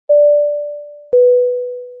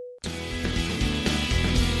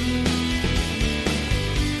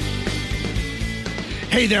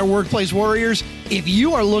Hey there, workplace warriors. If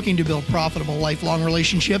you are looking to build profitable lifelong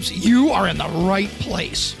relationships, you are in the right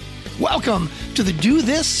place. Welcome to the Do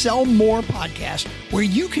This, Sell More podcast, where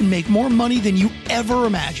you can make more money than you ever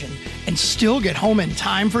imagined and still get home in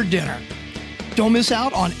time for dinner. Don't miss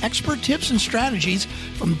out on expert tips and strategies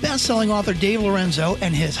from best-selling author Dave Lorenzo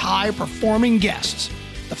and his high-performing guests.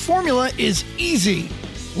 The formula is easy.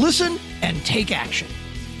 Listen and take action.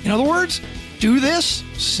 In other words, do this,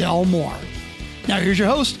 sell more. Now here's your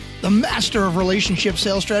host, the master of relationship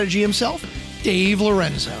sales strategy himself, Dave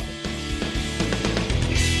Lorenzo.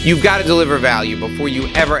 You've got to deliver value before you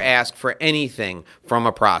ever ask for anything from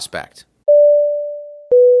a prospect.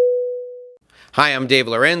 Hi, I'm Dave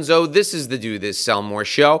Lorenzo. This is the Do This, Sell More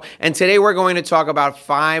show, and today we're going to talk about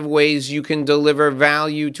 5 ways you can deliver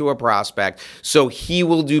value to a prospect so he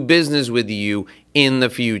will do business with you in the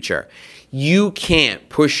future. You can't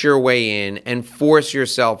push your way in and force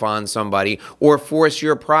yourself on somebody or force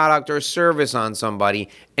your product or service on somebody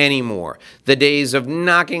anymore. The days of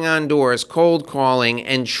knocking on doors, cold calling,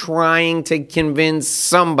 and trying to convince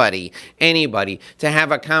somebody, anybody, to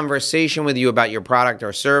have a conversation with you about your product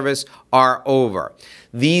or service are over.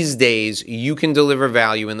 These days, you can deliver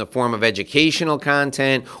value in the form of educational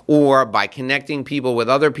content or by connecting people with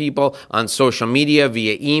other people on social media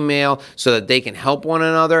via email so that they can help one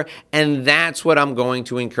another. And that's what I'm going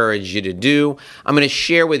to encourage you to do. I'm going to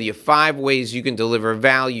share with you 5 ways you can deliver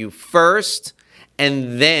value first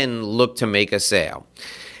and then look to make a sale.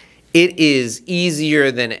 It is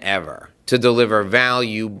easier than ever to deliver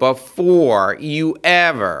value before you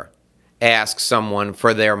ever ask someone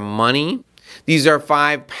for their money. These are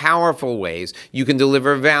 5 powerful ways you can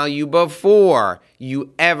deliver value before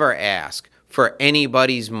you ever ask for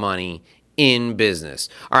anybody's money in business.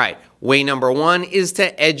 All right, way number 1 is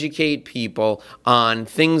to educate people on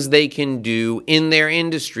things they can do in their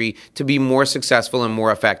industry to be more successful and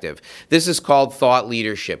more effective. This is called thought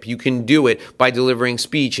leadership. You can do it by delivering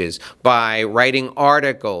speeches, by writing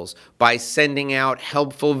articles, by sending out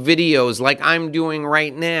helpful videos like I'm doing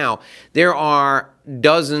right now. There are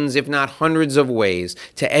dozens, if not hundreds of ways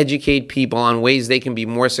to educate people on ways they can be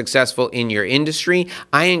more successful in your industry.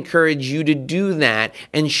 I encourage you to do that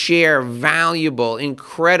and share valuable,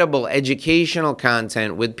 incredible educational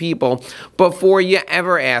content with people before you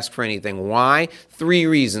ever ask for anything. Why? 3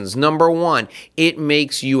 reasons. Number 1, it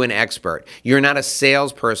makes you an expert. You're not a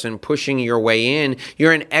salesperson pushing your way in.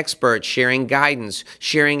 You're an expert sharing guidance,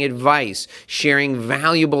 sharing advice, sharing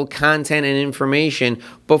valuable content and information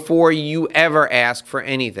before you ever ask for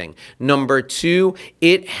anything. Number 2,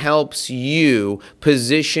 it helps you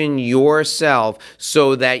position yourself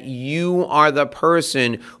so that you are the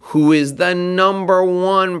person who is the number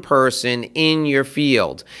 1 person in your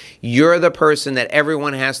field. You're the person that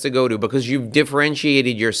everyone has to go to because you've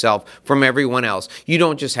differentiated yourself from everyone else. You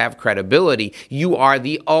don't just have credibility. You are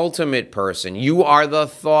the ultimate person. You are the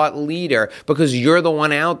thought leader because you're the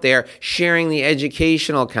one out there sharing the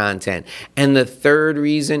educational content. And the 3rd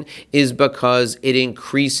reason is because it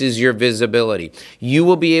increases your visibility. You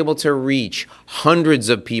will be able to reach hundreds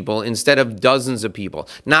of people instead of dozens of people.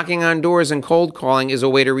 Knocking on doors and cold calling is a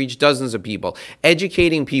way to reach dozens of people.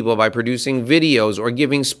 Educating people by producing videos or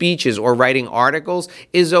giving speeches or writing articles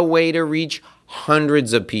is a way to reach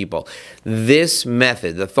hundreds of people. This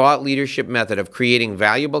method, the thought leadership method of creating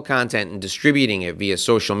valuable content and distributing it via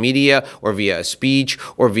social media or via a speech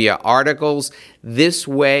or via articles, this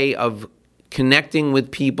way of connecting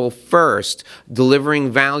with people first,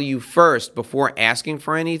 delivering value first before asking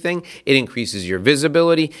for anything, it increases your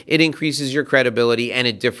visibility, it increases your credibility, and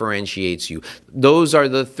it differentiates you. Those are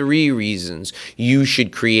the 3 reasons you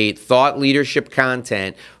should create thought leadership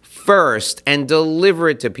content first and deliver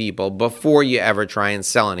it to people before you ever try and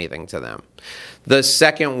sell anything to them. The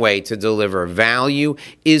 2nd way to deliver value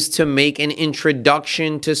is to make an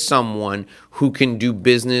introduction to someone who can do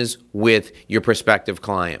business with your prospective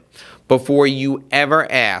client. Before you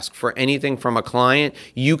ever ask for anything from a client,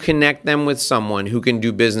 you connect them with someone who can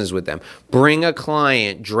do business with them. Bring a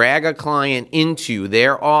client, drag a client into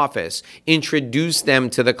their office, introduce them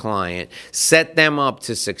to the client, set them up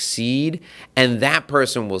to succeed, and that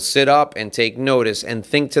person will sit up and take notice and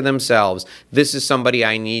think to themselves, this is somebody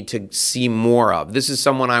I need to see more of. This is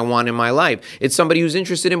someone I want in my life. It's somebody who's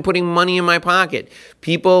interested in putting money in my pocket.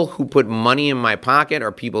 People who put money in my pocket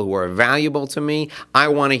are people who are valuable to me. I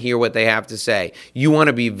want to hear what they have to say. You want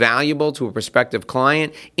to be valuable to a prospective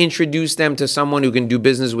client, introduce them to someone who can do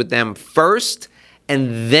business with them first,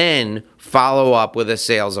 and then follow up with a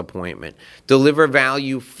sales appointment. Deliver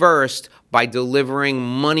value first by delivering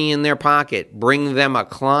money in their pocket. Bring them a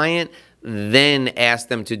client, then ask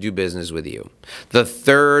them to do business with you. The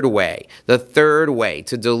third way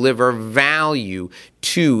to deliver value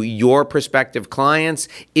to your prospective clients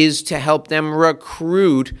is to help them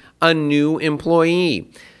recruit a new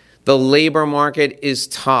employee. The labor market is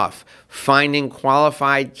tough. Finding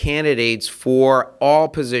qualified candidates for all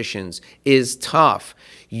positions is tough.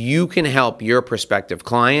 You can help your prospective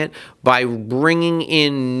client by bringing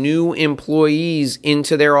in new employees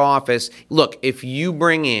into their office. Look, if you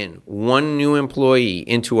bring in one new employee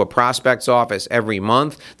into a prospect's office every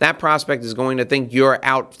month, that prospect is going to think you're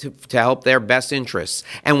out to help their best interests.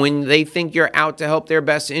 And when they think you're out to help their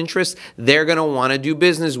best interests, they're going to want to do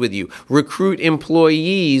business with you. Recruit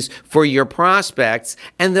employees for your prospects,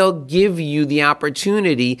 and they'll give you the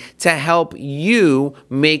opportunity to help you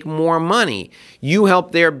make more money. You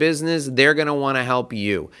help their business, they're going to want to help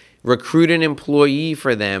you. Recruit an employee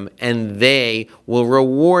for them, and they will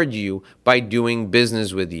reward you by doing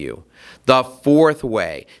business with you. The fourth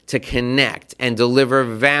way to connect and deliver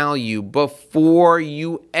value before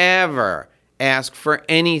you ever ask for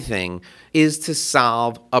anything is to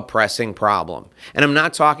solve a pressing problem. And I'm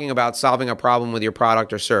not talking about solving a problem with your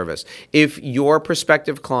product or service. If your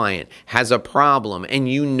prospective client has a problem and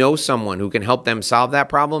you know someone who can help them solve that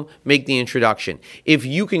problem, make the introduction. If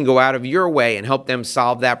you can go out of your way and help them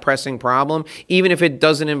solve that pressing problem, even if it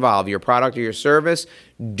doesn't involve your product or your service,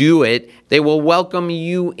 do it. They will welcome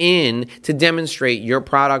you in to demonstrate your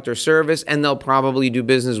product or service, and they'll probably do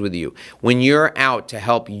business with you. When you're out to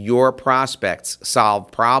help your prospects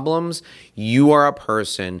solve problems, you are a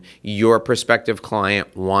person your prospective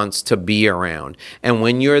client wants to be around. And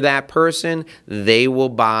when you're that person, they will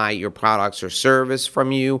buy your products or service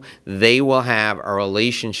from you. They will have a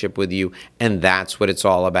relationship with you, and that's what it's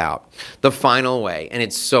all about. The final way, and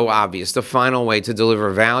it's so obvious, the final way to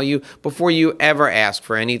deliver value before you ever ask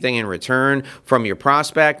for anything in return from your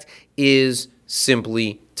prospect is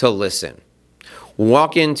simply to listen.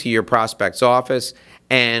 Walk into your prospect's office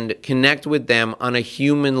and connect with them on a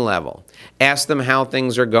human level. Ask them how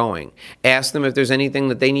things are going. Ask them if there's anything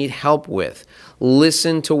that they need help with.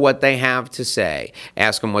 Listen to what they have to say.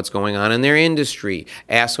 Ask them what's going on in their industry.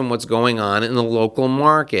 Ask them what's going on in the local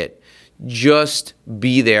market. Just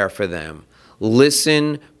be there for them.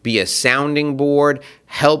 Listen, be a sounding board,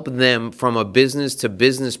 help them from a business to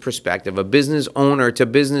business perspective, a business owner to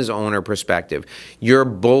business owner perspective. You're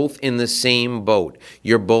both in the same boat.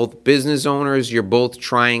 You're both business owners. You're both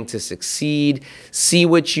trying to succeed. See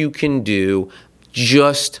what you can do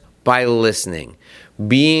just by listening.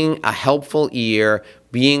 Being a helpful ear,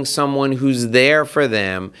 being someone who's there for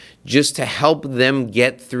them just to help them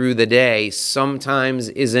get through the day sometimes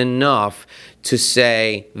is enough to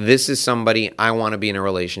say, this is somebody I want to be in a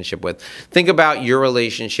relationship with. Think about your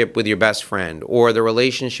relationship with your best friend or the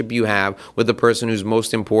relationship you have with the person who's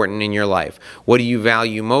most important in your life. What do you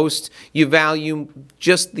value most? You value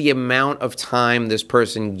just the amount of time this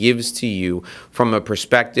person gives to you from a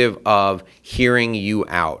perspective of hearing you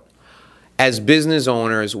out. As business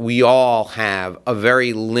owners, we all have a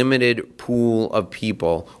very limited pool of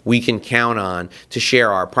people we can count on to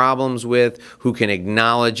share our problems with, who can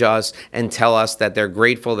acknowledge us and tell us that they're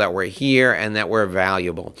grateful that we're here and that we're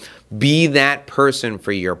valuable. Be that person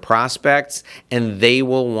for your prospects, and they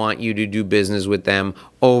will want you to do business with them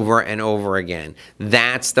over and over again.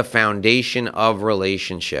 That's the foundation of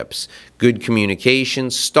relationships. Good communication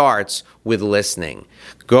starts with listening.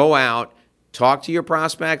 Go out, talk to your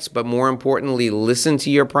prospects, but more importantly, listen to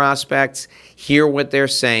your prospects, hear what they're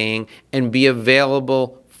saying, and be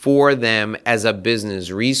available for them as a business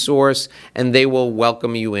resource, and they will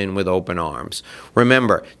welcome you in with open arms.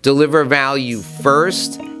 Remember, deliver value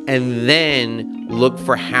first, and then look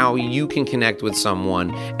for how you can connect with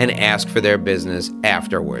someone and ask for their business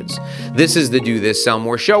afterwards. This is the Do This, Sell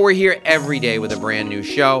More show. We're here every day with a brand new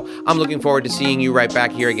show. I'm looking forward to seeing you right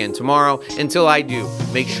back here again tomorrow. Until I do,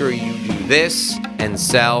 make sure you do this and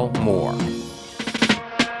sell more.